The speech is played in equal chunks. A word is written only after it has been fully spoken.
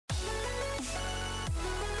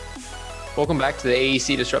Welcome back to the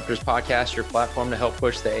AEC Disruptors Podcast, your platform to help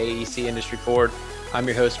push the AEC industry forward. I'm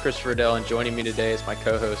your host, Christopher Dell, and joining me today is my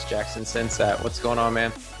co-host, Jackson Sensat. What's going on,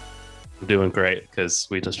 man? I'm doing great because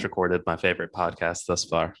we just recorded my favorite podcast thus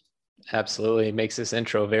far. Absolutely. It makes this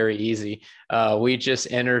intro very easy. We just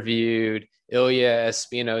interviewed Ilya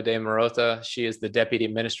Espino de Marotta. She is the Deputy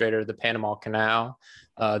Administrator of the Panama Canal.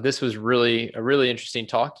 This was really a really interesting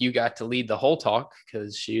talk. You got to lead the whole talk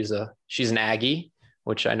because she's an Aggie,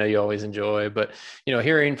 which I know you always enjoy. But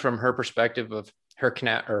hearing from her perspective of her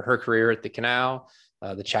canal or her career at the canal,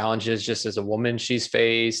 the challenges just as a woman she's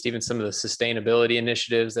faced, even some of the sustainability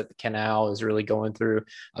initiatives that the canal is really going through.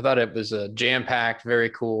 I thought it was a jam-packed, very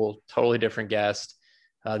cool, totally different guest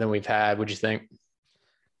than we've had. What'd you think?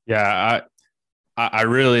 Yeah, I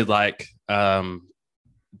really like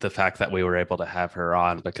the fact that we were able to have her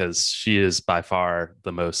on because she is by far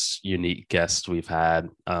the most unique guest we've had.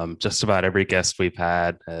 Just about every guest we've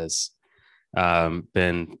had has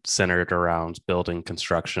been centered around building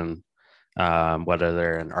construction, whether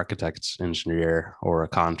they're an architect, engineer, or a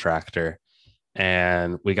contractor.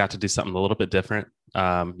 And we got to do something a little bit different.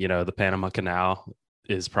 The Panama Canal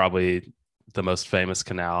is probably the most famous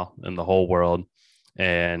canal in the whole world.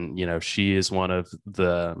 And, she is one of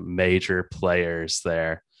the major players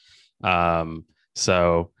there.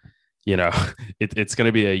 So, it's going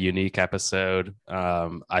to be a unique episode.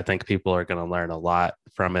 I think people are going to learn a lot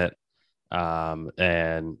from it.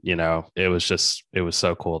 It was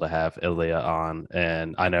so cool to have Ilya on,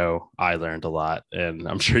 and I know I learned a lot, and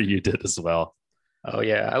I'm sure you did as well. Oh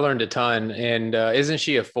yeah, I learned a ton. And isn't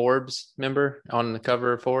she a Forbes member on the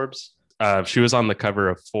cover of Forbes? She was on the cover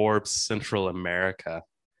of Forbes Central America,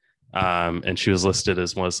 and she was listed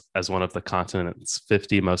as one of the continent's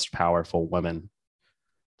 50 most powerful women.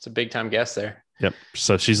 It's a big time guest there. Yep.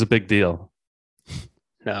 So she's a big deal.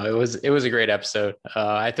 No, it was a great episode.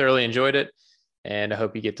 I thoroughly enjoyed it, and I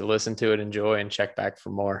hope you get to listen to it, enjoy, and check back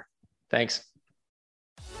for more. Thanks.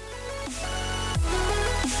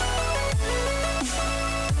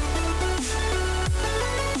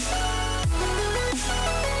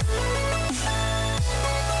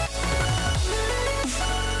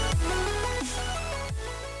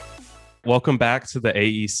 Welcome back to the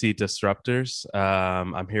AEC Disruptors.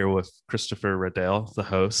 I'm here with Christopher Riddell, the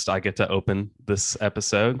host. I get to open this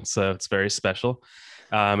episode, so it's very special.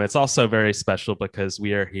 It's also very special because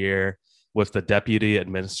we are here with the Deputy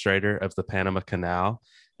Administrator of the Panama Canal,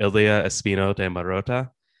 Ilya Espino de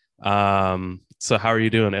Marotta. So how are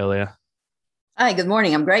you doing, Ilya? Hi, good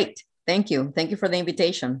morning. I'm great. Thank you. Thank you for the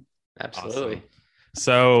invitation. Absolutely. Awesome.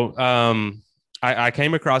 So I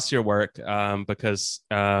came across your work because,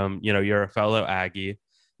 you're a fellow Aggie,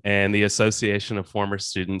 and the Association of Former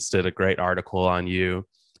Students did a great article on you.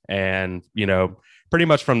 And, pretty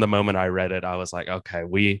much from the moment I read it, I was like, okay,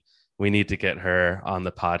 we need to get her on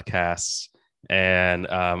the podcast. And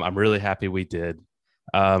I'm really happy we did.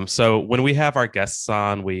 So when we have our guests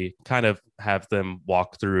on, we kind of have them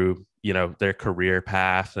walk through, their career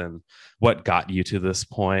path and what got you to this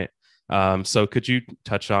point. So could you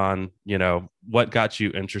touch on, what got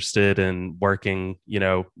you interested in working,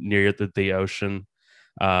 near the ocean,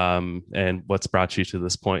 and what's brought you to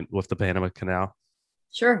this point with the Panama Canal?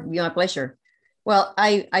 Sure, it'd be my pleasure. Well,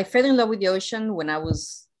 I fell in love with the ocean when I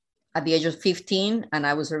was at the age of 15, and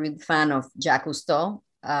I was a real fan of Jacques Cousteau.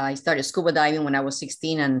 I started scuba diving when I was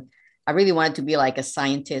 16, and I really wanted to be like a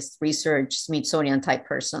scientist, research, Smithsonian type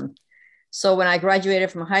person. So when I graduated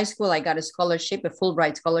from high school, I got a scholarship, a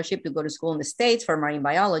Fulbright scholarship to go to school in the States for marine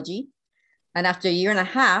biology. And after a year and a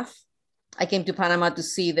half, I came to Panama to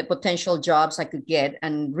see the potential jobs I could get.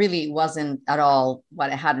 And really it wasn't at all what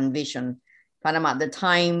I had envisioned. Panama at the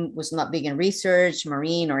time was not big in research,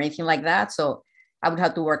 marine or anything like that. So I would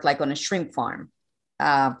have to work like on a shrimp farm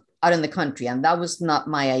out in the country. And that was not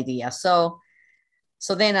my idea. So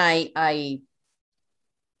then I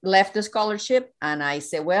left the scholarship and I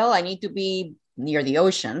said, well, I need to be near the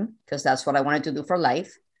ocean because that's what I wanted to do for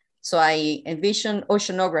life. So I envisioned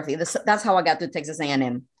oceanography. That's how I got to Texas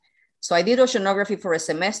A&M. So I did oceanography for a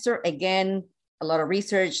semester. Again, a lot of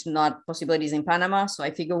research, not possibilities in Panama. So I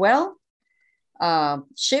figured, well,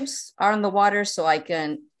 ships are on the water, so I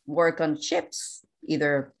can work on ships,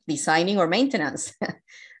 either designing or maintenance.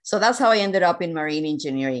 So that's how I ended up in marine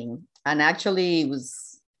engineering. And actually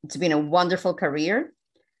it's been a wonderful career.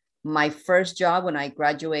 My first job when I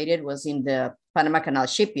graduated was in the Panama Canal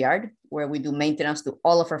shipyard, where we do maintenance to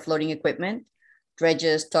all of our floating equipment,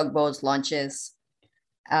 dredges, tugboats, launches.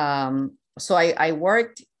 So I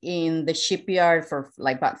worked in the shipyard for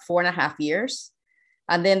like about 4.5 years.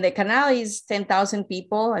 And then the canal is 10,000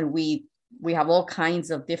 people, and we have all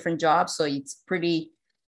kinds of different jobs. So it's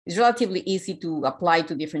it's relatively easy to apply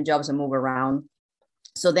to different jobs and move around.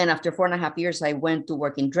 So then after 4.5 years, I went to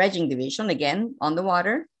work in dredging division, again, on the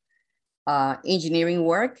water, engineering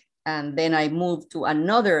work. And then I moved to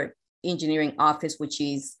another engineering office,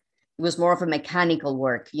 it was more of a mechanical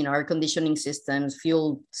work, air conditioning systems,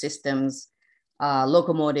 fuel systems,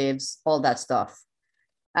 locomotives, all that stuff.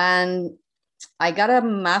 And I got a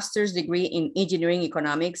master's degree in engineering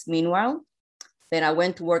economics meanwhile. Then I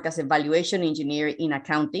went to work as a valuation engineer in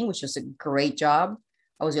accounting, which was a great job.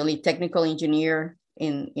 I was the only technical engineer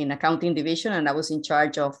in accounting division, and I was in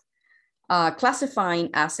charge of classifying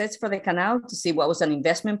assets for the canal to see what was an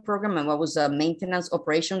investment program and what was a maintenance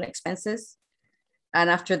operation expenses. And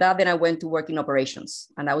after that, then I went to work in operations,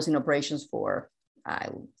 and I was in operations for, I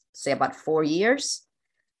would say, about 4 years.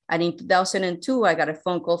 And in 2002, I got a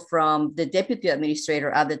phone call from the deputy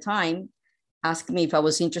administrator at the time, asking me if I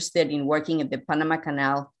was interested in working at the Panama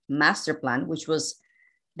Canal Master Plan, which was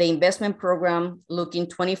the investment program looking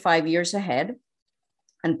 25 years ahead.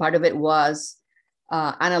 And part of it was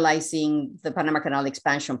analyzing the Panama Canal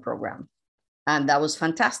expansion program. And that was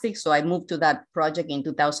fantastic. So I moved to that project in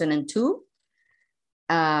 2002.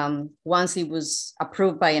 Once it was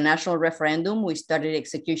approved by a national referendum, we started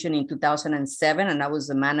execution in 2007, and I was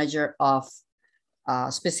the manager of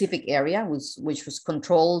a specific area, which was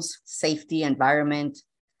controls, safety, environment,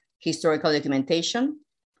 historical documentation.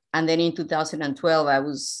 And then in 2012, I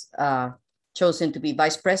was chosen to be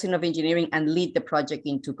vice president of engineering and lead the project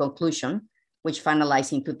into conclusion, which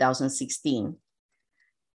finalized in 2016.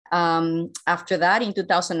 After that, in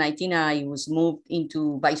 2019, I was moved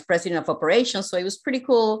into vice president of operations. So it was pretty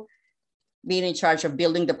cool being in charge of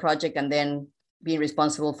building the project and then being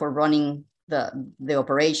responsible for running the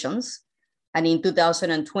operations. And in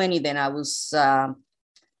 2020, then I was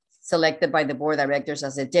selected by the board of directors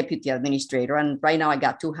as a deputy administrator. And right now I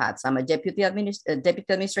got two hats. I'm a deputy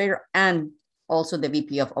administrator and also the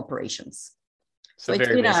VP of operations. So it's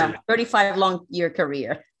been a 35 long year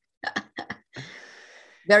career.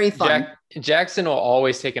 Very fun. Jackson will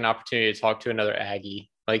always take an opportunity to talk to another Aggie.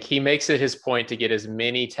 Like, he makes it his point to get as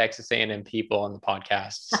many Texas A&M people on the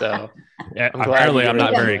podcast. So apparently I'm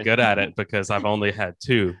not very good at it because I've only had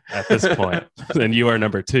two at this point, and you are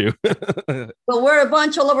number two. Well, we're a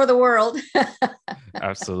bunch all over the world.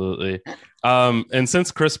 Absolutely. And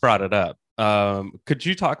since Chris brought it up, could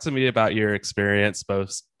you talk to me about your experience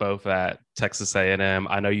both at Texas A&M?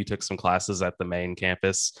 I know you took some classes at the main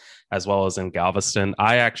campus as well as in Galveston.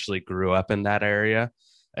 I actually grew up in that area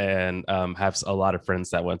and have a lot of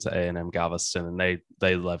friends that went to A&M Galveston, and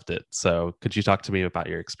they loved it. So could you talk to me about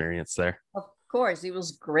your experience there? Of course, it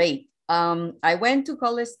was great. I went to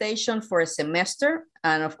College Station for a semester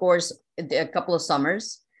and, of course, a couple of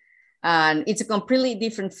summers. And it's a completely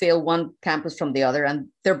different field, one campus from the other, and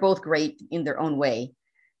they're both great in their own way.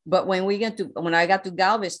 But when I got to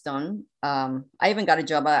Galveston, I even got a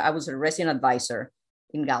job. I was a resident advisor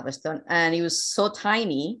in Galveston, and it was so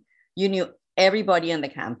tiny. You knew everybody on the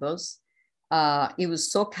campus. It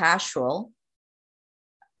was so casual,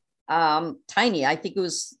 tiny. I think it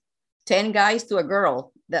was 10 guys to a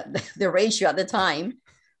girl, the ratio at the time.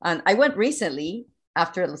 And I went recently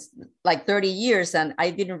after like 30 years, and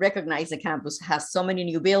I didn't recognize the campus has so many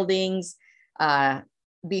new buildings.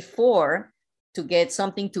 Before, to get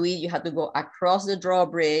something to eat, you had to go across the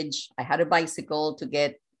drawbridge. I had a bicycle to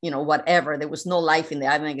get, whatever. There was no life in the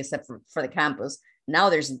island except for the campus. Now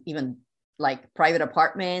there's even like private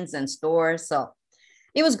apartments and stores. So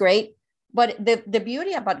it was great. But the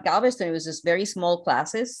beauty about Galveston, it was just very small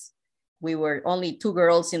classes. We were only 2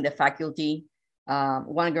 girls in the faculty.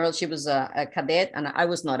 One girl, she was a cadet, and I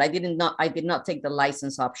was not. I did not take the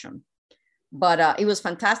license option. But it was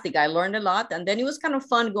fantastic. I learned a lot. And then it was kind of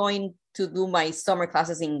fun going to do my summer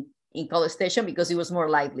classes in College Station because it was more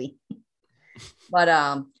lively.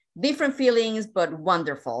 But different feelings, but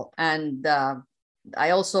wonderful. And I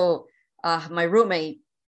also, my roommate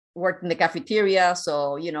worked in the cafeteria.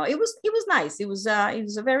 So, it was nice. It was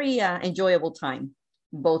a very enjoyable time,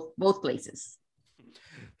 both places.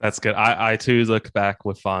 That's good. I too look back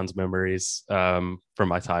with fond memories from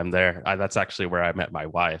my time there. That's actually where I met my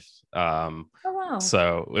wife. Oh, wow.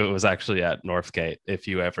 So it was actually at Northgate, if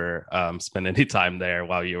you ever spend any time there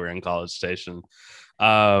while you were in College Station.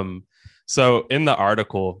 So in the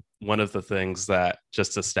article, one of the things that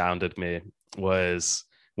just astounded me was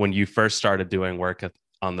when you first started doing work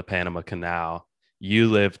on the Panama Canal, you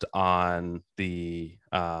lived on the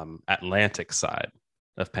Atlantic side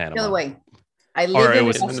of Panama. The other way. I lived in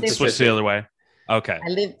the Pacific. Switched the other way. Okay. I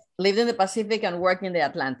lived in the Pacific and worked in the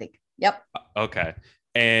Atlantic. Yep. Okay.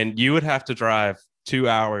 And you would have to drive 2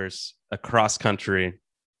 hours across country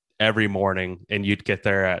every morning, and you'd get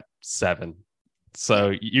there at 7.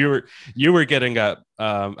 So you were getting up,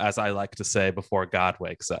 as I like to say, before God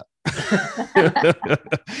wakes up.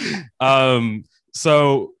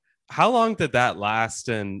 So how long did that last,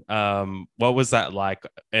 and what was that like?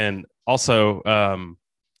 And also,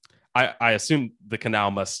 I assume the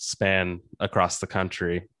canal must span across the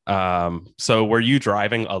country. So were you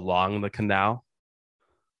driving along the canal?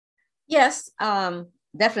 Yes,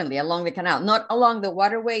 definitely along the canal, not along the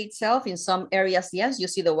waterway itself. In some areas, yes, you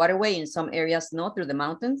see the waterway. In some areas, no, through the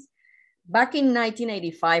mountains. Back in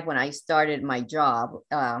 1985, when I started my job,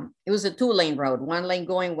 it was a 2-lane road, 1 lane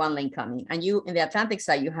going, 1 lane coming. And you, in the Atlantic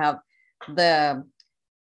side, you have the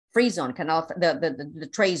free zone canal, the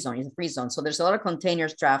trade zone is a free zone. So there's a lot of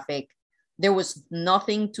containers traffic. There was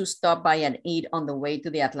nothing to stop by and eat on the way to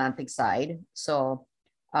the Atlantic side. So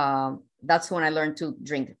that's when I learned to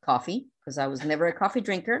drink coffee, because I was never a coffee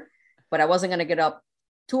drinker, but I wasn't going to get up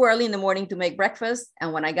too early in the morning to make breakfast.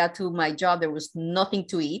 And when I got to my job, there was nothing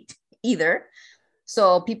to eat either.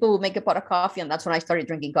 So people would make a pot of coffee, and that's when I started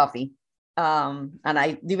drinking coffee. And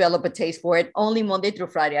I developed a taste for it only Monday through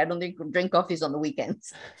Friday. I don't drink coffees on the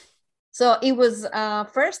weekends. So it was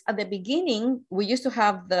first at the beginning, we used to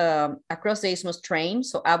have the across the Isthmus train.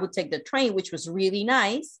 So I would take the train, which was really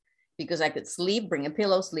nice because I could sleep, bring a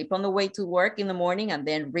pillow, sleep on the way to work in the morning, and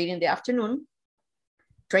then read in the afternoon.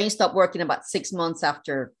 Train stopped working about 6 months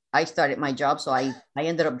after I started my job. So I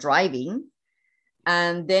ended up driving.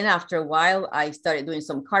 And then after a while, I started doing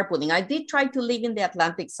some carpooling. I did try to live in the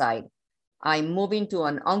Atlantic side. I moved into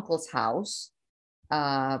an uncle's house,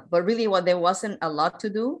 but really there wasn't a lot to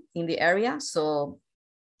do in the area. So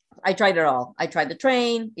I tried it all. I tried the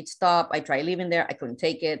train, it stopped. I tried living there. I couldn't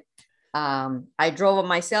take it. I drove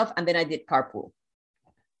myself, and then I did carpool.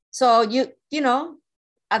 So you know,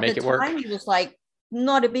 at the time it was like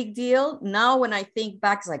not a big deal. Now when I think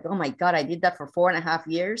back, it's like, oh my God, I did that for 4.5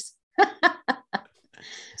 years.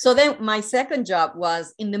 So then my second job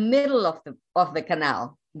was in the middle of the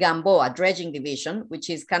canal, Gamboa dredging division, which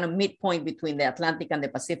is kind of midpoint between the Atlantic and the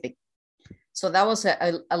Pacific. So that was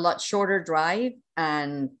a lot shorter drive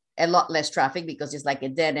and a lot less traffic, because it's like a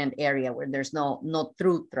dead end area where there's no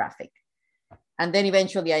through traffic. And then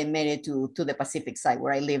eventually I made it to the Pacific side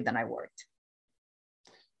where I lived and I worked.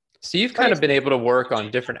 So you've kind of been able to work on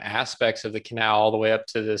different aspects of the canal all the way up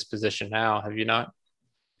to this position now, have you not?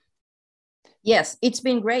 Yes, it's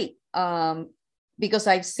been great because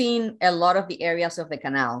I've seen a lot of the areas of the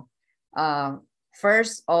canal.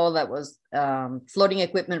 First, all that was floating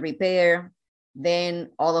equipment repair,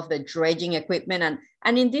 then all of the dredging equipment.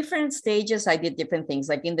 And in different stages, I did different things.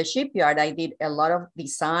 Like in the shipyard, I did a lot of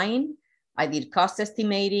design. I did cost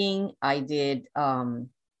estimating. I did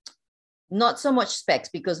not so much specs,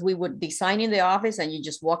 because we would design in the office and you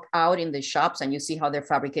just walk out in the shops and you see how they're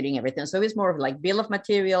fabricating everything. So it's more of like bill of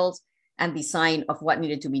materials and design of what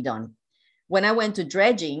needed to be done. When I went to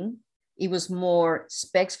dredging, it was more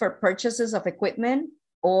specs for purchases of equipment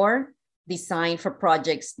or design for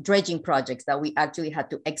projects, dredging projects that we actually had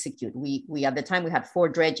to execute. We at the time, we had 4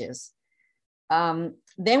 dredges. Then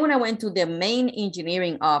when I went to the main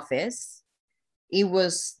engineering office, it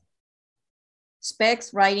was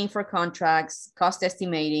specs, writing for contracts, cost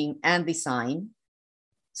estimating, and design.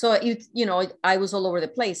 So I was all over the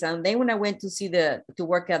place. And then when I went to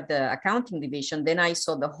work at the accounting division, then I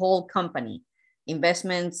saw the whole company,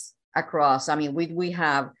 investments across. I mean, we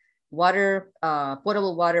have water,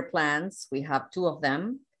 potable water plants. We have 2 of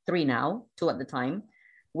them, 3 now, 2 at the time.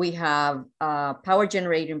 We have power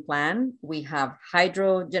generating plant. We have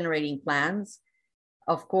hydro generating plants.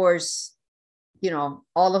 Of course,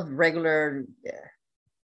 all of regular,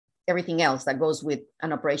 everything else that goes with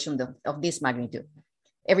an operation of this magnitude,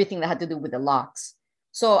 everything that had to do with the locks.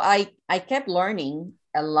 So I kept learning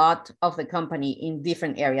a lot of the company in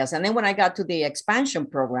different areas. And then when I got to the expansion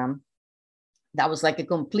program, that was like a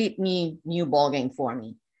complete new ballgame for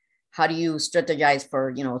me. How do you strategize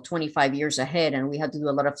for 25 years ahead? And we had to do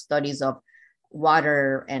a lot of studies of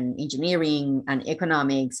water and engineering and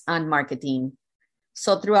economics and marketing.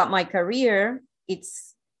 So throughout my career,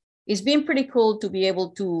 it's been pretty cool to be able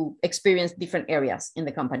to experience different areas in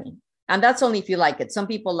the company. And that's only if you like it. Some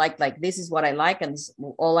people like this is what I like and this is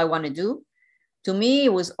all I want to do. To me,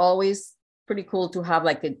 it was always pretty cool to have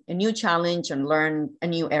like a new challenge and learn a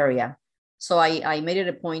new area. So I made it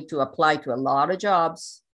a point to apply to a lot of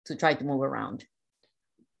jobs to try to move around.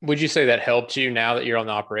 Would you say that helped you now that you're on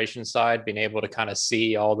the operations side, being able to kind of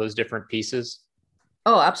see all those different pieces?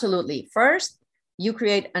 Oh, absolutely. First, you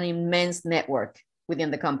create an immense network within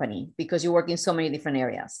the company because you work in so many different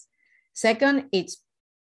areas. Second, it's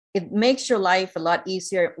it makes your life a lot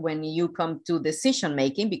easier when you come to decision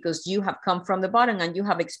making, because you have come from the bottom and you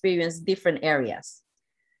have experienced different areas.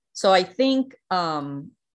 So I think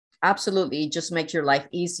absolutely, it just makes your life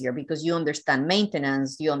easier because you understand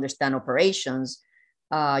maintenance, you understand operations,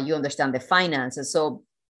 you understand the finances. So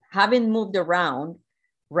having moved around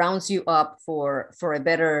rounds you up for a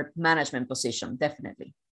better management position,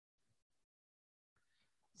 definitely.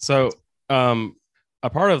 So a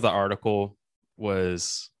part of the article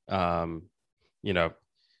was, in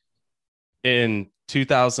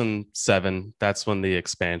 2007, that's when the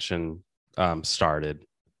expansion started,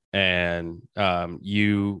 and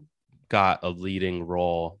you got a leading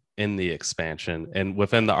role in the expansion. And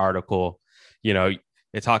within the article, it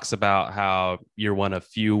talks about how you're one of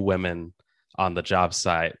few women on the job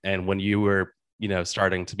site. And when you were,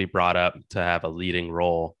 starting to be brought up to have a leading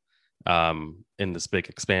role in this big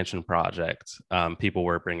expansion project, people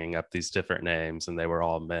were bringing up these different names and they were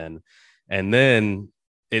all men. And then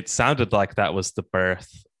it sounded like that was the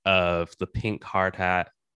birth of the pink hard hat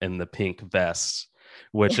and the pink vest,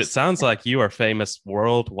 which It sounds like you are famous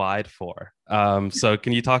worldwide for. So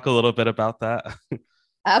can you talk a little bit about that?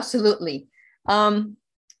 Absolutely.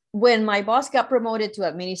 When my boss got promoted to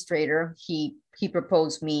administrator, he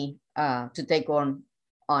proposed me to take on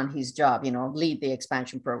his job, lead the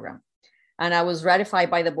expansion program. And I was ratified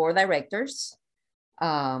by the board of directors.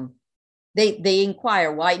 They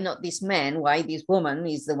inquire, why not this man? Why this woman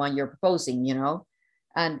is the one you're proposing,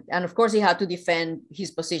 And of course, he had to defend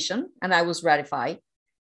his position, and I was ratified.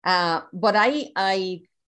 But I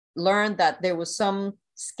learned that there was some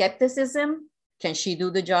skepticism. Can she do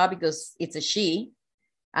the job? Because it's a she.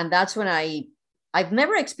 And that's when I've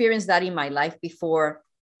never experienced that in my life before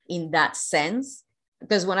in that sense.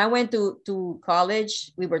 Because when I went to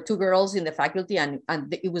college, we were two girls in the faculty, and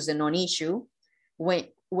it was a non-issue.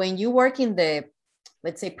 When you work in the,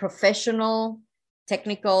 let's say, professional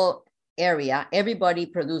technical area, everybody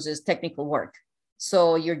produces technical work.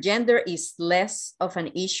 So your gender is less of an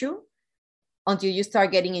issue until you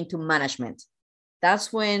start getting into management.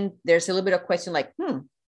 That's when there's a little bit of question like,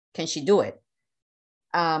 can she do it?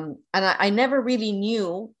 And I never really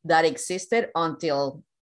knew that existed until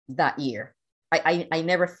that year. I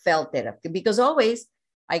never felt it, because always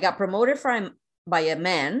I got promoted by a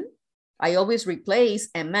man. I always replace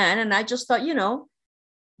a man. And I just thought,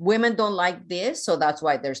 women don't like this, so that's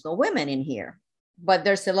why there's no women in here. But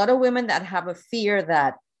there's a lot of women that have a fear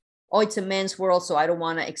that, it's a men's world, so I don't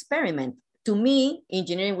want to experiment. To me,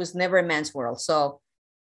 engineering was never a man's world. So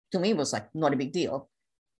to me, it was like not a big deal.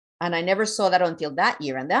 And I never saw that until that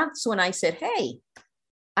year. And that's when I said, hey,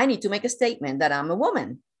 I need to make a statement that I'm a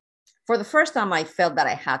woman. For the first time, I felt that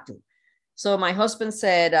I had to. So my husband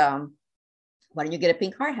said, why don't you get a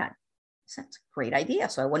pink hard hat? I said, that's a great idea.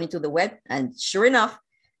 So I went into the web, and sure enough,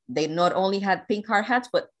 they not only had pink hard hats,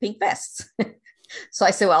 but pink vests. So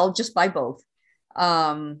I said, well, I'll just buy both.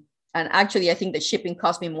 And actually, I think the shipping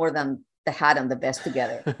cost me more than the hat and the vest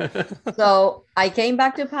together. So I came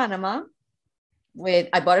back to Panama.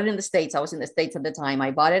 I bought it in the States. I was in the States at the time.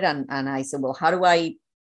 I bought it, and I said, well, how do I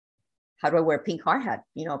wear a pink hard hat?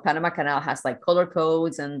 Panama Canal has like color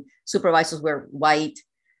codes, and supervisors wear white.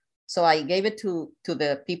 So I gave it to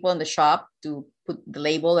the people in the shop to put the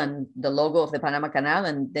label and the logo of the Panama Canal,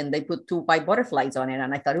 and then they put 2 white butterflies on it.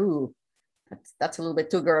 And I thought, ooh, that's a little bit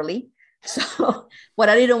too girly. So, but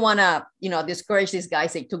I didn't want to, discourage these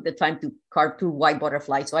guys. They took the time to carve 2 white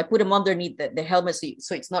butterflies. So I put them underneath the helmet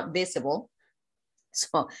so it's not visible.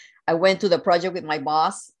 So I went to the project with my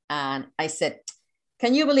boss, and I said,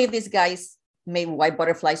 can you believe these guys made white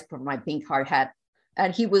butterflies for my pink hard hat?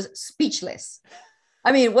 And he was speechless.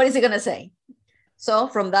 I mean, what is he going to say? So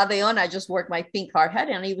from that day on, I just worked my pink hard hat,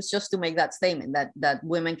 and it was just to make that statement that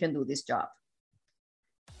women can do this job.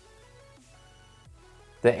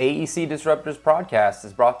 The AEC Disruptors podcast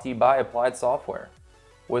is brought to you by Applied Software.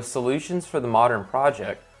 With solutions for the modern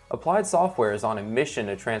project, Applied Software is on a mission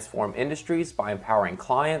to transform industries by empowering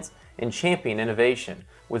clients and champion innovation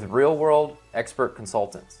with real-world expert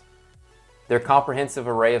consultants. Their comprehensive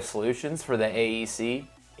array of solutions for the AEC,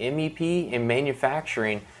 MEP, and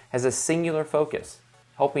manufacturing has a singular focus,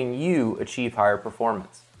 helping you achieve higher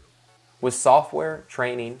performance. With software,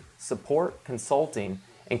 training, support, consulting,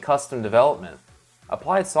 and custom development,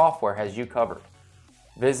 Applied Software has you covered.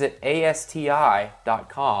 Visit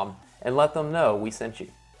ASTI.com and let them know we sent you.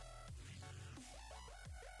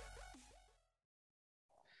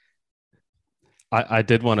 I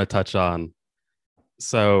did want to touch on,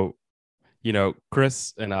 so,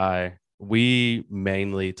 Chris and I, we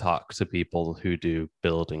mainly talk to people who do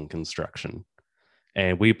building construction,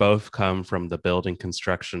 and we both come from the building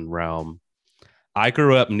construction realm. I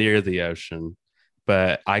grew up near the ocean,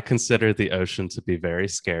 but I consider the ocean to be very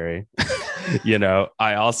scary.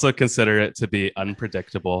 I also consider it to be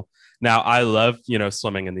unpredictable. Now, I love,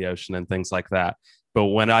 swimming in the ocean and things like that. But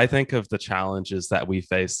when I think of the challenges that we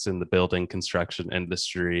faced in the building construction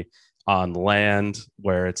industry on land,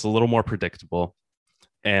 where it's a little more predictable,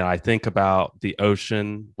 and I think about the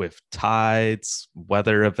ocean with tides,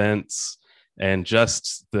 weather events, and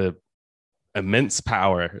just the immense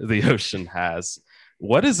power the ocean has.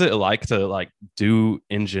 What is it like to do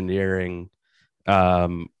engineering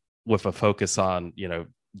with a focus on,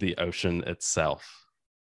 the ocean itself?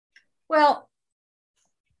 Well,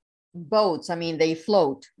 boats, I mean, they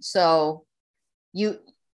float. So I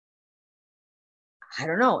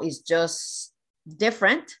don't know, it's just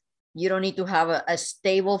different. You don't need to have a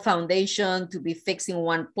stable foundation to be fixed in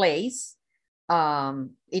one place.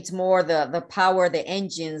 It's more the power, the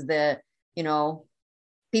engines,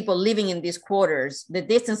 people living in these quarters, the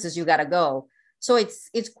distances you got to go. So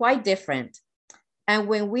it's quite different. And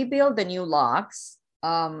when we build the new locks,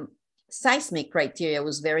 seismic criteria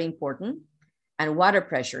was very important, and water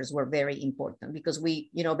pressures were very important, because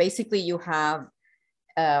basically you have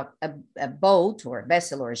a boat or a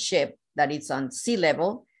vessel or a ship that is on sea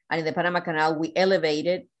level. And in the Panama Canal, we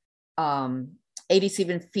elevated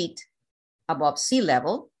 87 feet above sea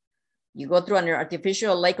level. You go through an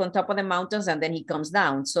artificial lake on top of the mountains, and then he comes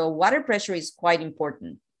down. So water pressure is quite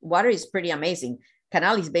important. Water is pretty amazing.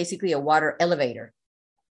 Canal is basically a water elevator.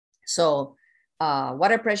 So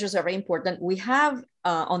water pressures are very important. We have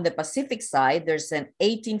on the Pacific side, there's an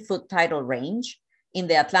 18-foot tidal range. In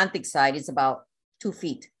the Atlantic side, it's about 2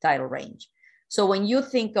 feet tidal range. So when you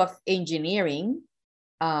think of engineering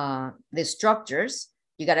the structures,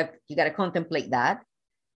 you gotta contemplate that.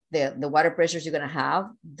 The water pressures you're going to have,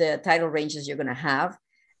 the tidal ranges you're going to have.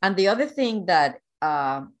 And the other thing that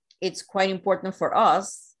it's quite important for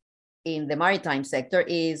us in the maritime sector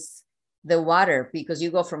is the water, because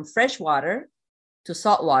you go from fresh water to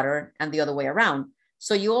salt water and the other way around.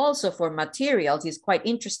 So you also, for materials, is quite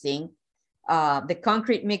interesting. The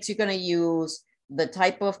concrete mix you're going to use, the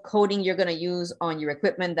type of coating you're going to use on your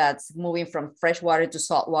equipment that's moving from fresh water to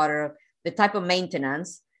salt water, the type of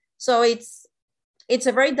maintenance. So it's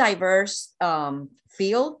a very diverse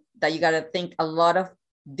field that you got to think a lot of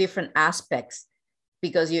different aspects,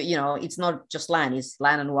 because it's not just land, it's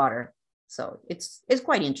land and water. So it's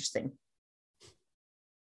quite interesting.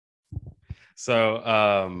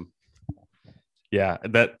 So yeah,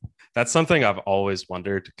 that's something I've always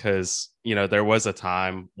wondered, because there was a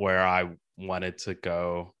time where I wanted to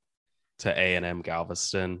go to A&M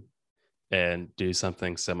Galveston and do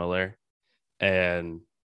something similar, and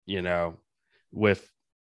with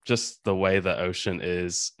just the way the ocean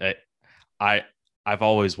is, I've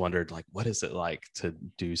always wondered, what is it like to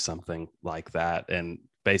do something like that and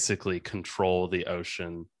basically control the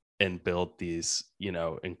ocean and build these,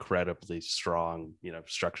 incredibly strong,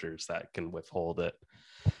 structures that can withhold it.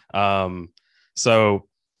 So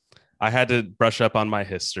I had to brush up on my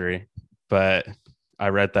history, but I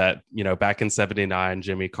read that, back in '79,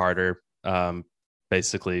 Jimmy Carter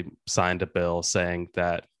basically signed a bill saying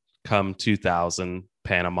that come 2000,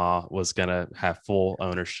 Panama was going to have full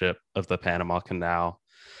ownership of the Panama Canal.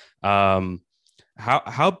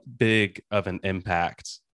 How big of an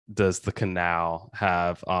impact does the canal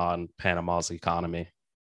have on Panama's economy?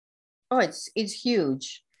 Oh, it's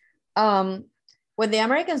huge. When the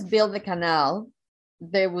Americans built the canal,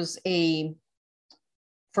 there was a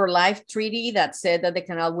for life treaty that said that the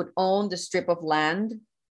canal would own the strip of land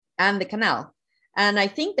and the canal. And I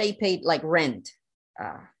think they paid rent.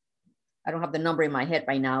 I don't have the number in my head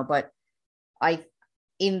right now, but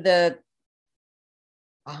in the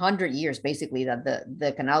 100 years, basically, that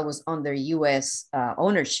the canal was under U.S.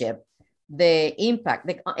 ownership, the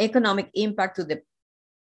economic impact to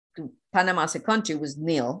Panama as a country was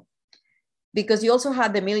nil, because you also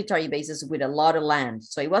had the military bases with a lot of land.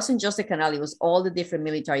 So it wasn't just the canal, it was all the different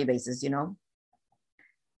military bases,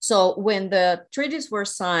 So when the treaties were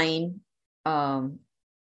signed,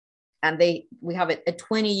 and we have a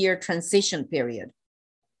 20-year transition period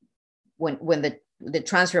when the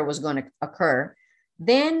transfer was going to occur,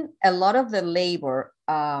 then a lot of the labor,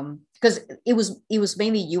 because it was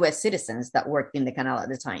mainly U.S. citizens that worked in the canal at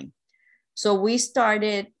the time. So we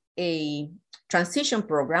started a transition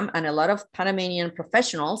program, and a lot of Panamanian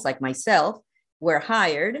professionals like myself were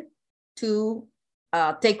hired to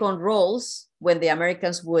take on roles when the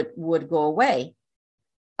Americans would go away.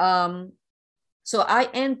 So I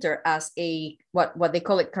enter as what they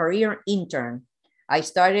call a career intern. I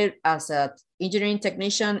started as an engineering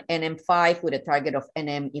technician, NM5, with a target of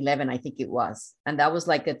NM11, I think it was. And that was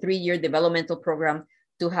like a 3-year developmental program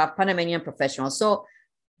to have Panamanian professionals. So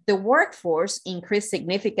the workforce increased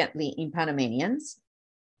significantly in Panamanians.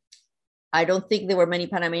 I don't think there were many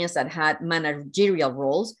Panamanians that had managerial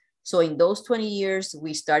roles. So in those 20 years,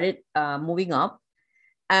 we started moving up.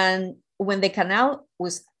 And when the canal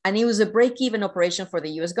was, and it was a break-even operation for the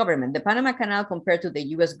US government. The Panama Canal compared to the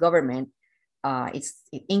US government, it's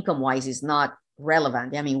income-wise is not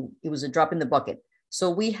relevant. I mean, it was a drop in the bucket. So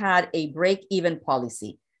we had a break-even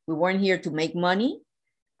policy. We weren't here to make money,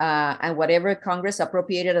 and whatever Congress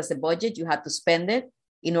appropriated as a budget, you had to spend it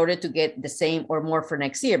in order to get the same or more for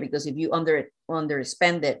next year. Because if you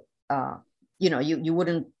underspend it, you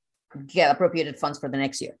wouldn't get appropriated funds for the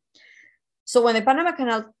next year. So when the Panama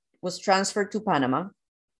Canal was transferred to Panama,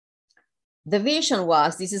 the vision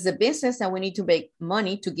was, this is a business and we need to make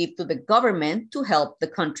money to give to the government to help the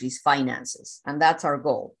country's finances. And that's our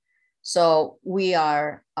goal. So we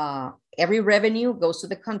are, every revenue goes to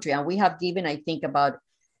the country, and we have given, I think, about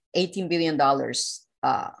 $18 billion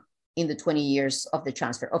in the 20 years of the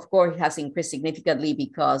transfer. Of course, it has increased significantly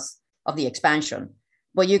because of the expansion.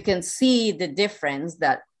 But you can see the difference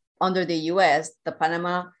that under the US, the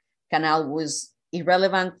Panama Canal was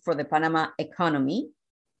irrelevant for the Panama economy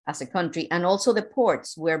as a country, and also the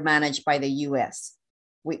ports were managed by the US.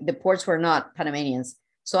 The ports were not Panamanians.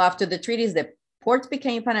 So after the treaties, the ports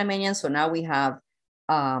became Panamanian. So now we have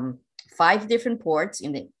 5 different ports,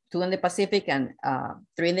 2 in the Pacific and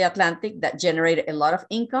 3 in the Atlantic, that generate a lot of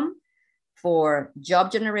income for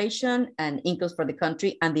job generation and incomes for the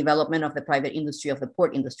country and development of the private industry, of the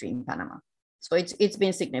port industry in Panama. So it's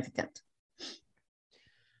been significant.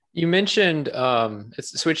 You mentioned,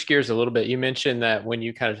 switch gears a little bit. You mentioned that when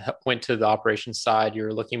you kind of went to the operations side, you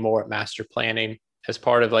were looking more at master planning as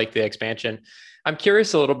part of like the expansion. I'm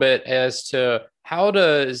curious a little bit as to how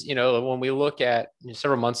does, when we look at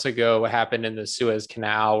several months ago, what happened in the Suez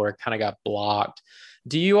Canal where it kind of got blocked,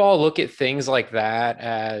 do you all look at things like that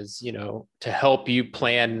as, to help you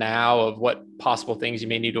plan now of what possible things you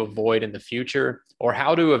may need to avoid in the future? Or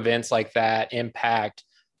how do events like that impact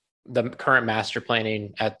the current master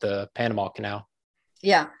planning at the Panama Canal?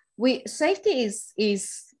 Yeah, safety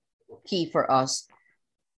is key for us.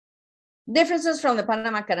 Differences from the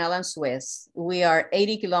Panama Canal and Suez. We are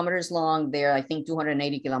 80 kilometers long. They're, I think,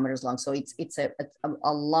 280 kilometers long. So it's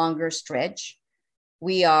a longer stretch.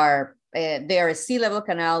 They are a sea level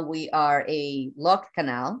canal. We are a lock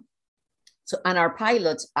canal. So, and our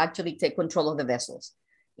pilots actually take control of the vessels.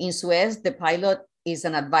 In Suez, the pilot is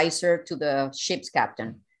an advisor to the ship's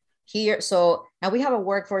captain. Here, so now we have a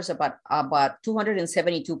workforce about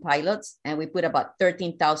 272 pilots, and we put about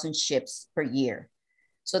 13,000 ships per year.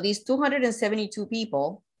 So these 272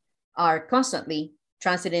 people are constantly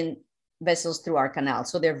transiting vessels through our canal.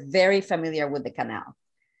 So they're very familiar with the canal.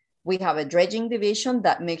 We have a dredging division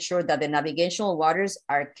that makes sure that the navigational waters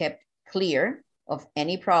are kept clear of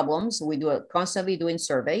any problems. We constantly doing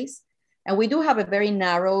surveys. And we do have a very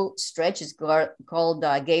narrow stretch. It's called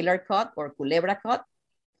Gaylord Cut or Culebra Cut,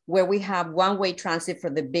 where we have one-way transit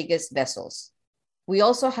for the biggest vessels. We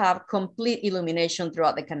also have complete illumination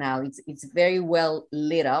throughout the canal. It's very well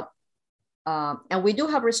lit up. And we do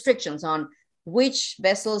have restrictions on which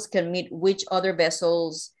vessels can meet which other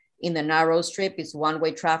vessels in the narrow strip. It's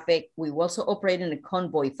one-way traffic. We also operate in a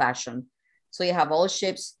convoy fashion. So you have all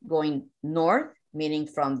ships going north, meaning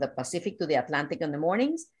from the Pacific to the Atlantic in the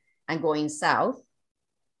mornings, and going south,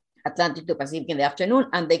 Atlantic to Pacific in the afternoon,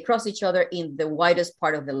 and they cross each other in the widest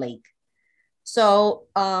part of the lake. So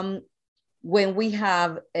when we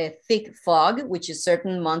have a thick fog, which is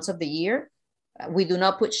certain months of the year, we do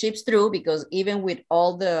not put ships through, because even with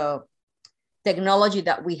all the technology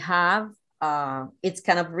that we have, it's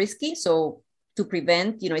kind of risky. So to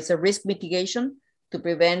prevent, it's a risk mitigation to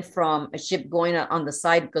prevent from a ship going on the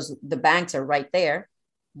side, because the banks are right there.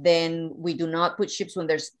 Then we do not put ships when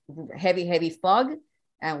there's heavy fog.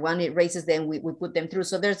 And when it races, then we put them through.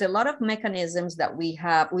 So there's a lot of mechanisms that we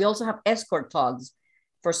have. We also have escort tugs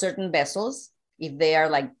for certain vessels. If they are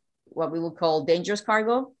like what we would call dangerous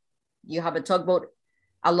cargo, you have a tugboat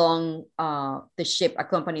along the ship,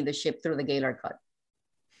 accompanying the ship through the Gaylord Cut.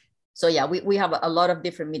 So yeah, we have a lot of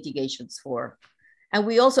different mitigations for. And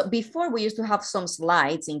we also, before we used to have some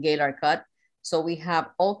slides in Gaylord Cut. So we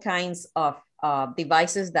have all kinds of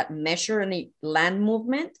devices that measure any land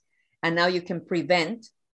movement. And now you can prevent.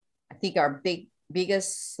 I think our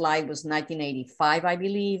biggest slide was 1985, I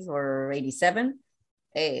believe, or 87.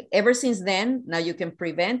 Ever since then, now you can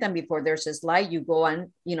prevent. And before there's a slide, you go and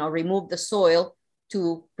remove the soil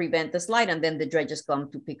to prevent the slide. And then the dredges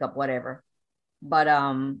come to pick up whatever. But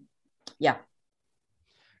yeah.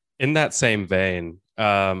 In that same vein,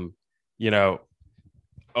 over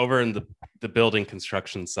in the building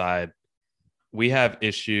construction side, we have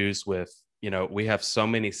issues with, we have so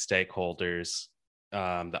many stakeholders,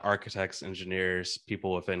 the architects, engineers,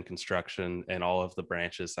 people within construction, and all of the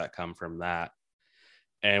branches that come from that.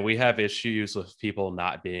 And we have issues with people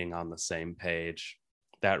not being on the same page.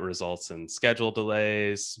 That results in schedule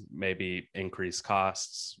delays, maybe increased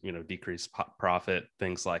costs, decreased profit,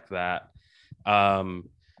 things like that.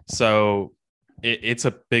 So it's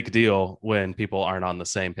a big deal when people aren't on the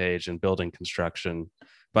same page in building construction.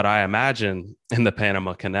 But I imagine in the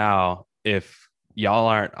Panama Canal, if y'all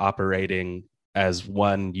aren't operating as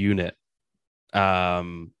one unit,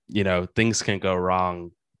 things can go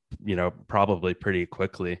wrong, probably pretty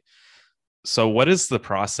quickly. So what is the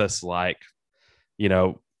process like,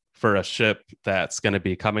 for a ship that's going to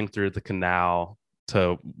be coming through the canal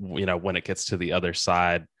to, when it gets to the other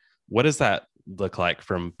side? What does that look like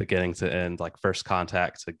from beginning to end, like first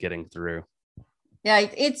contact to getting through? Yeah,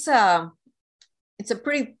 it's a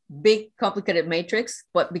pretty big, complicated matrix,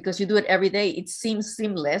 but because you do it every day, it seems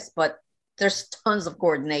seamless, but there's tons of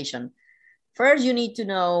coordination. First, you need to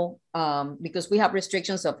know, because we have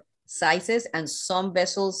restrictions of sizes, and some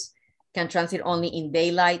vessels can transit only in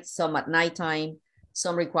daylight, some at nighttime,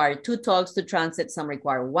 some require 2 tugs to transit, some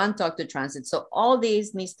require 1 tug to transit. So all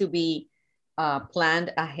these needs to be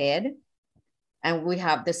planned ahead. And we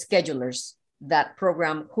have the schedulers that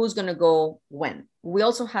program who's gonna go when. We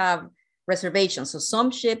also have reservations. So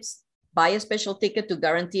some ships buy a special ticket to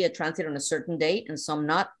guarantee a transit on a certain date, and some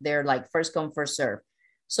not. They're like first come, first serve.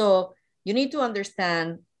 So you need to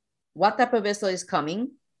understand what type of vessel is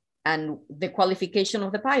coming and the qualification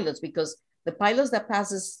of the pilots, because the pilots that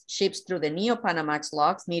passes ships through the Neo-Panamax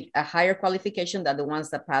locks need a higher qualification than the ones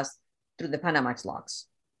that pass through the Panamax locks.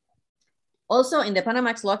 Also, in the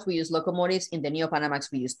Panamax locks, we use locomotives. In the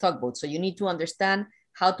Neo-Panamax, we use tugboats. So you need to understand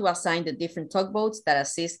how to assign the different tugboats that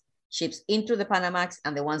assist ships into the Panamax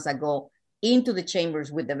and the ones that go into the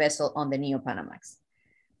chambers with the vessel on the Neo-Panamax.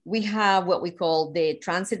 We have what we call the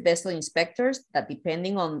transit vessel inspectors that,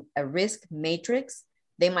 depending on a risk matrix,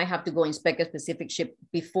 they might have to go inspect a specific ship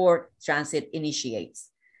before transit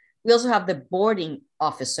initiates. We also have the boarding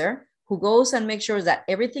officer who goes and makes sure that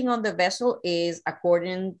everything on the vessel is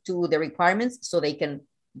according to the requirements, so they can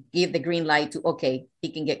give the green light to, okay, he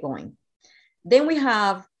can get going. Then we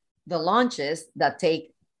have the launches that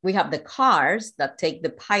we have the cars that take the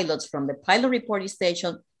pilots from the pilot reporting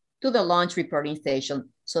station to the launch reporting station,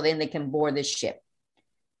 so then they can board the ship.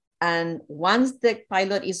 And once the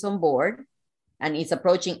pilot is on board and is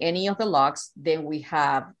approaching any of the locks, then we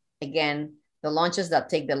have, again, the launches that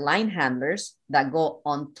take the line handlers that go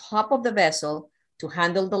on top of the vessel to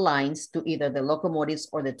handle the lines to either the locomotives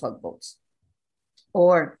or the tugboats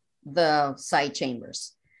or the side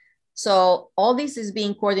chambers. So all this is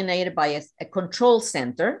being coordinated by a control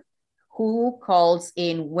center who calls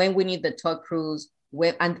in when we need the tug crews,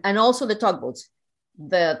 and also the tugboats.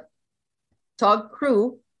 The tug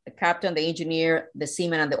crew, the captain, the engineer, the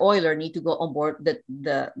seaman, and the oiler need to go on board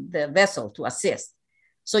the vessel to assist.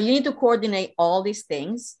 So you need to coordinate all these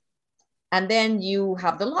things. And then you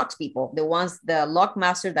have the locks people, the lock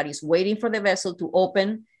master that is waiting for the vessel to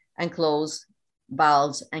open and close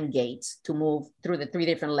valves and gates to move through the 3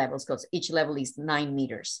 different levels, because each level is 9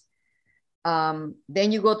 meters.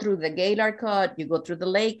 Then you go through the Gaylord Cut, you go through the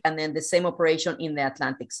lake, and then the same operation in the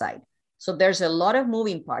Atlantic side. So there's a lot of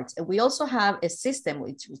moving parts. And we also have a system,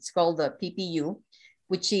 which is called the PPU,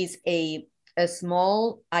 which is a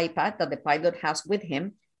small iPad that the pilot has with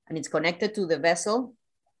him, and it's connected to the vessel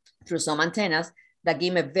through some antennas that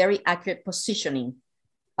give him a very accurate positioning,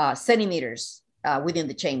 centimeters within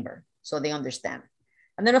the chamber, so they understand.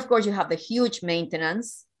 And then, of course, you have the huge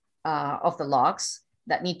maintenance of the locks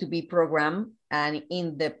that need to be programmed. And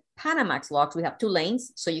in the Panamax locks, we have 2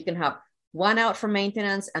 lanes, so you can have one out for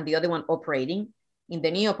maintenance and the other one operating. In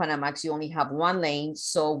the Neo-Panamax, you only have 1 lane,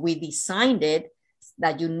 so we designed it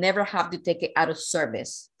that you never have to take it out of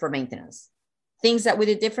service for maintenance. Things that we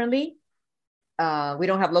did differently, we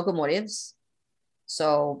don't have locomotives,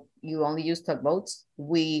 so you only use tugboats.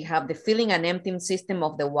 We have the filling and emptying system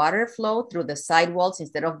of the water flow through the sidewalls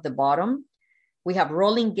instead of the bottom. We have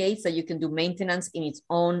rolling gates that you can do maintenance in its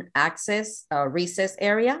own access recess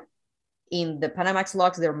area. In the Panamax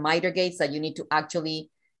locks, there are miter gates that you need to actually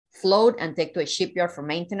float and take to a shipyard for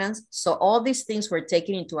maintenance. So all these things were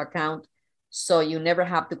taken into account, so you never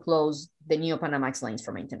have to close the Neo-Panamax lanes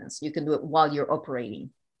for maintenance. You can do it while you're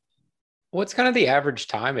operating. What's kind of the average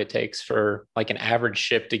time it takes for like an average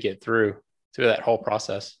ship to get through that whole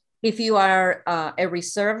process? If you are a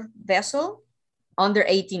reserve vessel, under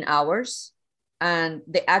 18 hours. And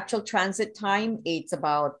the actual transit time, it's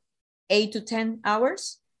about 8 to 10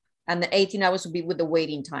 hours. And the 18 hours would be with the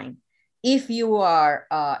waiting time. If you are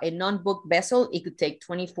a non-booked vessel, it could take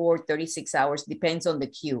 24, 36 hours, depends on the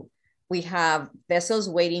queue. We have vessels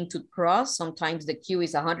waiting to cross. Sometimes the queue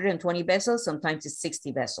is 120 vessels, sometimes it's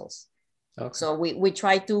 60 vessels. Okay. So we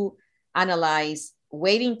try to analyze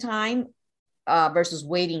waiting time versus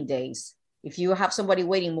waiting days. If you have somebody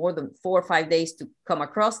waiting more than 4 or 5 days to come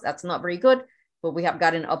across, that's not very good, but we have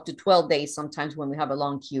gotten up to 12 days sometimes when we have a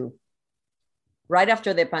long queue. Right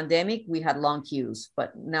after the pandemic, we had long queues,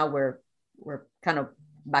 but now we're kind of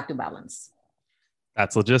back to balance.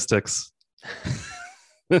 That's logistics.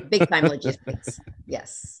 Big time logistics,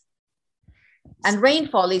 yes. And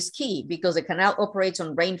rainfall is key because the canal operates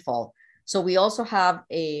on rainfall. So we also have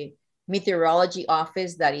a meteorology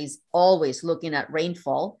office that is always looking at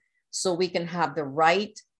rainfall so we can have the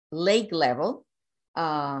right lake level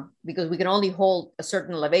because we can only hold a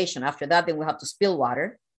certain elevation. After that, then we'll have to spill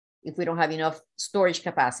water if we don't have enough storage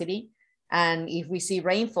capacity. And if we see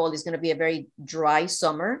rainfall, it's going to be a very dry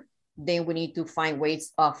summer, then we need to find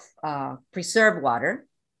ways of preserve water,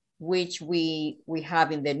 which we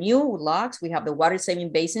have in the new locks. We have the water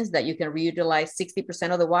saving basins that you can reutilize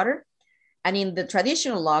 60% of the water. And in the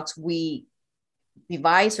traditional locks, we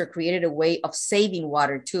devised or created a way of saving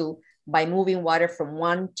water too by moving water from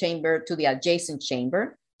one chamber to the adjacent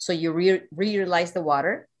chamber. So you reutilize the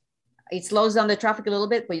water. It slows down the traffic a little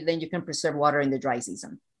bit, but then you can preserve water in the dry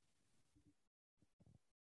season.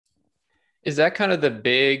 Is that kind of the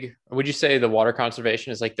big, would you say the water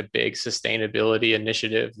conservation is like the big sustainability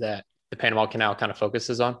initiative that the Panama Canal kind of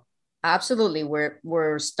focuses on? Absolutely.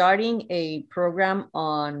 We're starting a program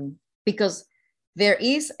on, because there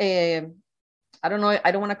is a, I don't know,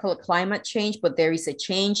 I don't want to call it climate change, but there is a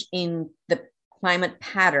change in the climate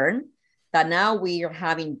pattern that now we are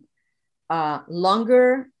having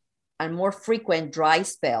longer and more frequent dry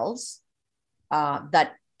spells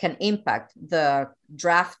that can impact the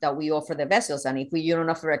draft that we offer the vessels. And if you don't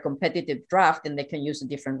offer a competitive draft, then they can use a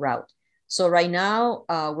different route. So right now,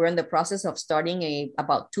 we're in the process of starting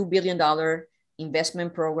about $2 billion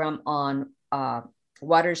investment program on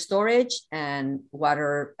water storage and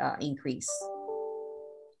water increase.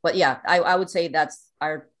 But yeah, I would say that's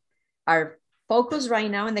our focus right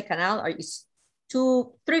now in the canal is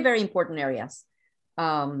three very important areas.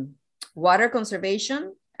 Water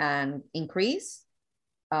conservation and increase,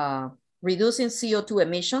 reducing CO2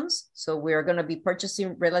 emissions. So we're going to be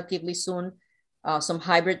purchasing relatively soon some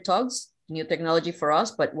hybrid tugs, new technology for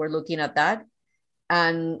us, but we're looking at that.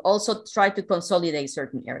 And also try to consolidate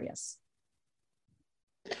certain areas.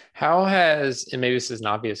 How has, and maybe this is an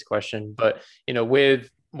obvious question, but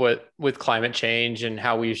with climate change and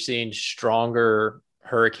how we've seen stronger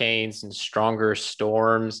hurricanes and stronger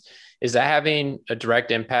storms, is that having a direct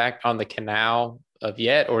impact on the canal of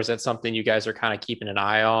yet, or is that something you guys are kind of keeping an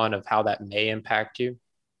eye on of how that may impact you?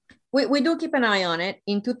 We do keep an eye on it.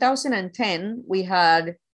 In 2010, we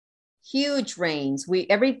had huge rains.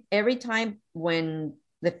 Every time when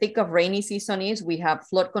the thick of rainy season is, we have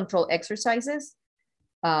flood control exercises.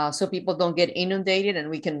 So people don't get inundated and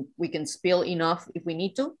we can spill enough if we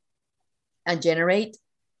need to and generate.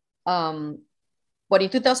 But in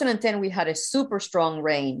 2010, we had a super strong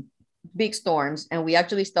rain, big storms, and we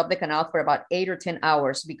actually stopped the canal for about 8 or 10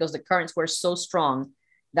 hours because the currents were so strong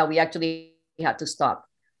that we actually had to stop.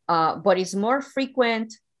 But it's more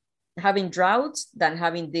frequent having droughts than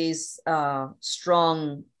having these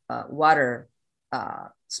strong water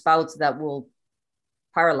spouts that will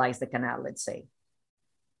paralyze the canal, let's say.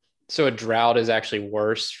 So a drought is actually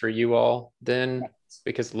worse for you all then,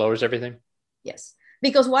 because it lowers everything? Yes,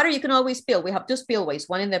 because water you can always spill. We have two spillways,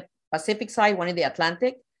 one in the Pacific side, one in the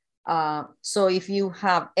Atlantic. So if you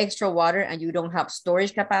have extra water and you don't have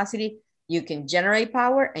storage capacity, you can generate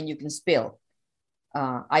power and you can spill.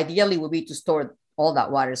 Ideally would be to store all that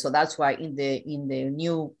water. So that's why in the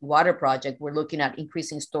new water project, we're looking at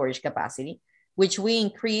increasing storage capacity, which we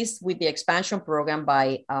increased with the expansion program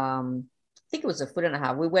by, I think it was 1.5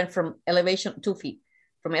 feet. We went from elevation 2 feet,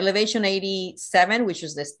 from elevation 87, which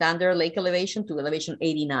is the standard lake elevation, to elevation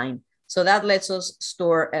 89. So that lets us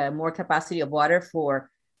store more capacity of water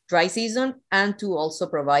for dry season and to also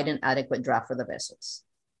provide an adequate draft for the vessels.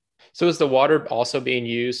 So is the water also being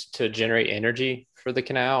used to generate energy for the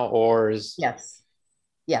canal, or is? Yes.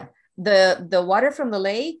 Yeah. The water from the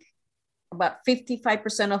lake, about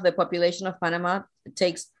 55% of the population of Panama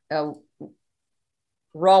takes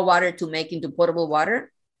raw water to make into potable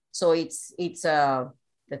water. So it's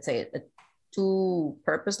let's say a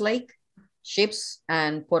two-purpose lake, ships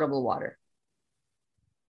and potable water.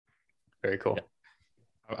 Very cool.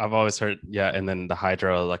 I've always heard, yeah, and then the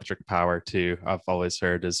hydroelectric power too. I've always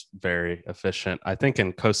heard is very efficient. I think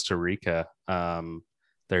in Costa Rica,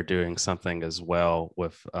 they're doing something as well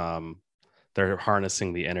with they're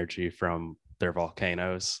harnessing the energy from their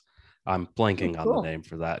volcanoes. I'm blanking on the name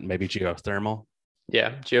for that. Maybe geothermal.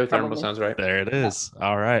 Yeah, geothermal Probably. sounds right. There it is. Yeah.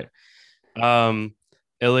 All right.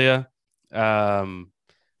 Ilya,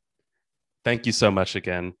 thank you so much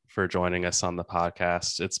again for joining us on the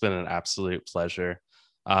podcast. It's been an absolute pleasure.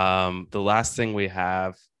 The last thing we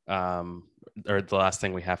have, or the last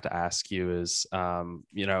thing we have to ask you is,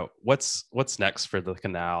 what's next for the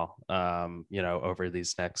canal, over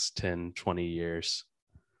these next 10, 20 years?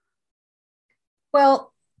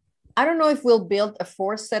 Well, I don't know if we'll build a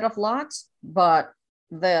fourth set of locks, but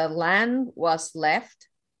the land was left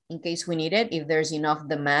in case we need it, if there's enough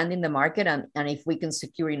demand in the market and if we can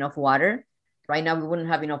secure enough water. Right now, we wouldn't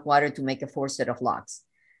have enough water to make a fourth set of locks.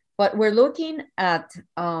 But we're looking at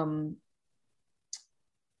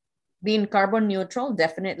being carbon neutral,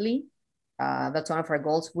 definitely. That's one of our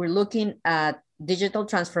goals. We're looking at digital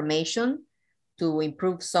transformation to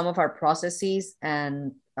improve some of our processes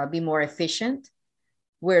and be more efficient.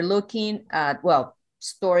 We're looking at,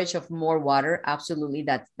 storage of more water. Absolutely,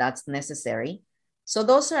 that's necessary. So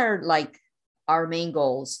those are like our main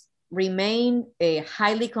goals. Remain a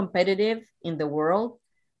highly competitive in the world,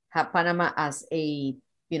 have Panama as a,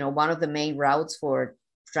 one of the main routes for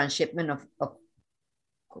transshipment of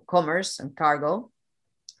commerce and cargo.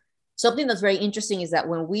 Something that's very interesting is that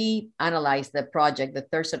when we analyzed the project, the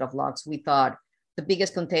third set of locks, we thought the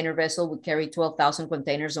biggest container vessel would carry 12,000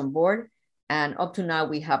 containers on board. And up to now,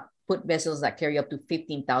 we have put vessels that carry up to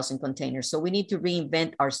 15,000 containers. So we need to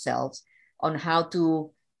reinvent ourselves on how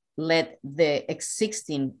to let the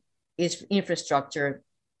existing infrastructure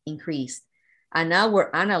increase. And now we're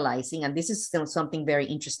analyzing, and this is still something very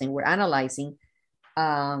interesting. We're analyzing,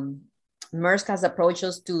 Maersk has approached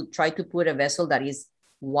us to try to put a vessel that is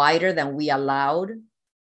wider than we allowed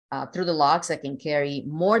through the locks that can carry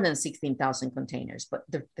more than 16,000 containers. But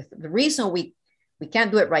the reason we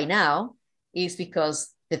can't do it right now is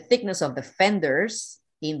because the thickness of the fenders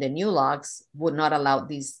in the new locks would not allow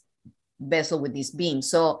this vessel with these beams.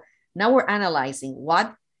 So now we're analyzing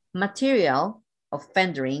what material of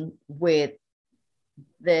fendering with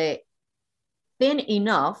the thin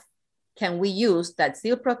enough can we use that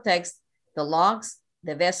still protects the locks,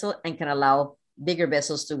 the vessel, and can allow bigger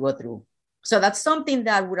vessels to go through. So that's something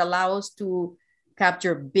that would allow us to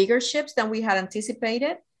capture bigger ships than we had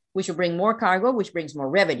anticipated, which will bring more cargo, which brings more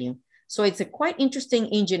revenue. So it's a quite interesting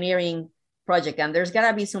engineering project. And there's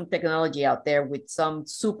gotta be some technology out there with some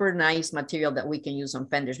super nice material that we can use on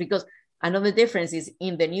fenders, because another difference is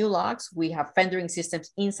in the new locks, we have fendering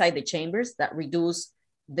systems inside the chambers that reduce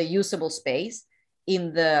the usable space.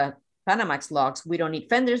 In the Panamax locks, we don't need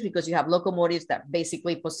fenders because you have locomotives that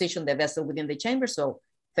basically position the vessel within the chamber. So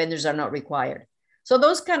fenders are not required. So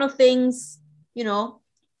those kind of things,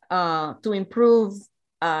 to improve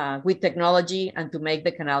with technology and to make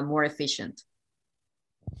the canal more efficient.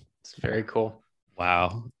 It's very cool.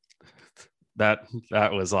 Wow. That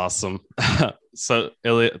was awesome. So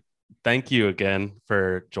Ilya, thank you again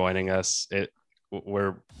for joining us.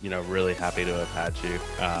 We're really happy to have had you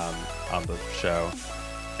on the show,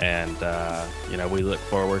 and we look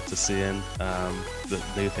forward to seeing the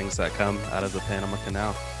new things that come out of the Panama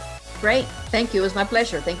Canal. Great, thank you. It was my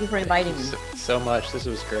pleasure. Thank you for inviting me so much. This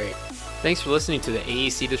was great. Thanks for listening to the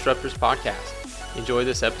AEC Disruptors podcast. Enjoy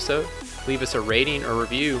this episode? Leave us a rating or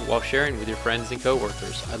review while sharing with your friends and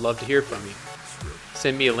coworkers. I'd love to hear from you.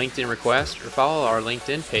 Send me a LinkedIn request or follow our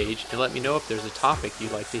LinkedIn page and let me know if there's a topic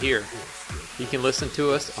you'd like to hear. You can listen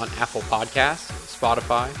to us on Apple Podcasts,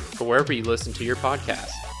 Spotify, or wherever you listen to your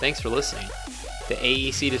podcasts. Thanks for listening. The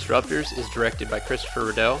AEC Disruptors is directed by Christopher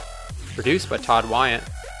Riddell, produced by Todd Wyant,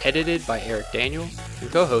 edited by Eric Daniels,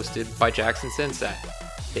 and co-hosted by Jackson Sensat.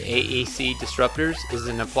 The AEC Disruptors is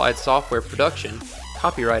an Applied Software production,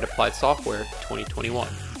 copyright Applied Software 2021.